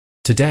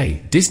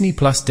Today, Disney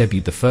Plus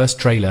debuted the first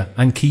trailer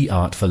and key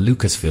art for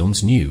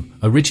Lucasfilm's new,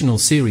 original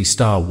series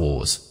Star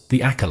Wars,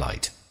 The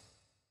Acolyte.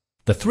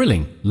 The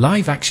thrilling,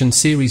 live-action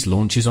series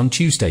launches on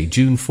Tuesday,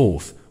 June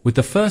 4th, with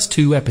the first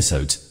 2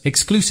 episodes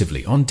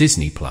exclusively on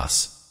Disney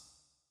Plus.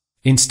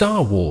 In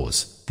Star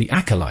Wars, The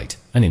Acolyte,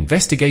 an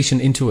investigation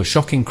into a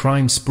shocking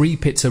crime spree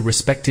pits a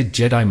respected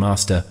Jedi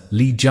Master,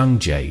 Lee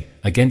Jung-jae,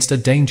 against a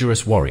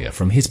dangerous warrior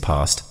from his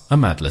past,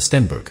 Amandla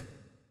Stenberg.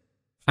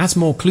 As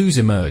more clues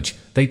emerge,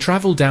 they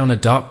travel down a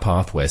dark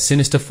path where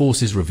sinister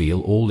forces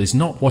reveal all is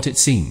not what it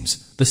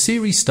seems. The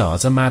series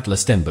stars Amandla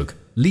Stenberg,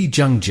 Lee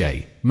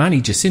Jung-jae,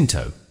 Manny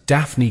Jacinto,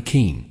 Daphne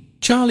Keane,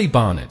 Charlie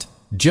Barnett,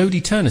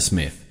 Jodie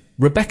Turner-Smith,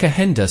 Rebecca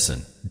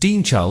Henderson,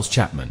 Dean Charles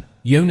Chapman,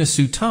 Yona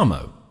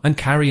Sutarmo, and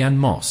Carrie-Anne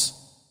Moss.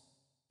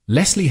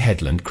 Leslie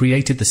Headland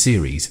created the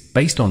series,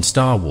 based on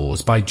Star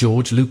Wars by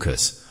George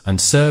Lucas, and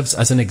serves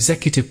as an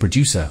executive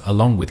producer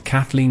along with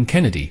Kathleen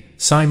Kennedy,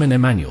 Simon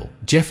Emanuel,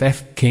 Jeff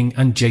F. King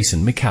and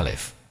Jason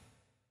McAuliffe.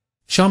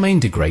 Charmaine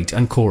DeGrate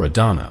and Cora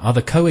Dana are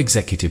the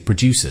co-executive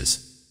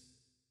producers.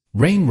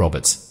 Rain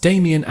Roberts,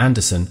 Damian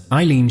Anderson,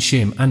 Eileen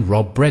Shim and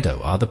Rob Bredo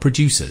are the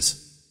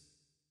producers.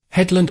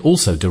 Headland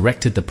also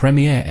directed the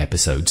premiere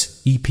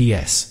episodes,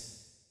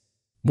 EPS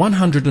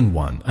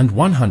 101 and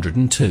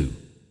 102.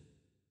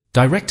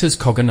 Directors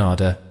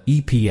Kogonada,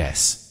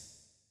 EPS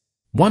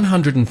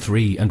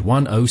 103 and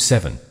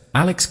 107,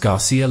 Alex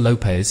Garcia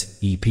Lopez,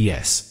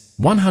 EPS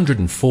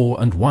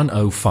 104 and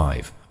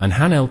 105, and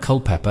Hanel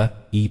Culpepper,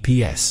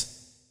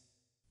 EPS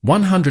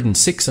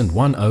 106 and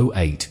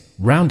 108,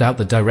 round out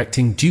the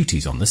directing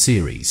duties on the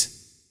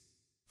series.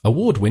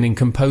 Award-winning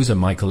composer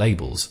Michael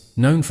Abels,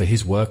 known for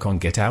his work on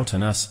Get Out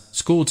and Us,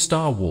 scored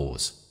Star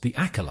Wars, The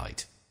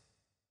Acolyte.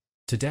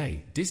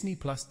 Today, Disney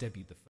Plus debuted the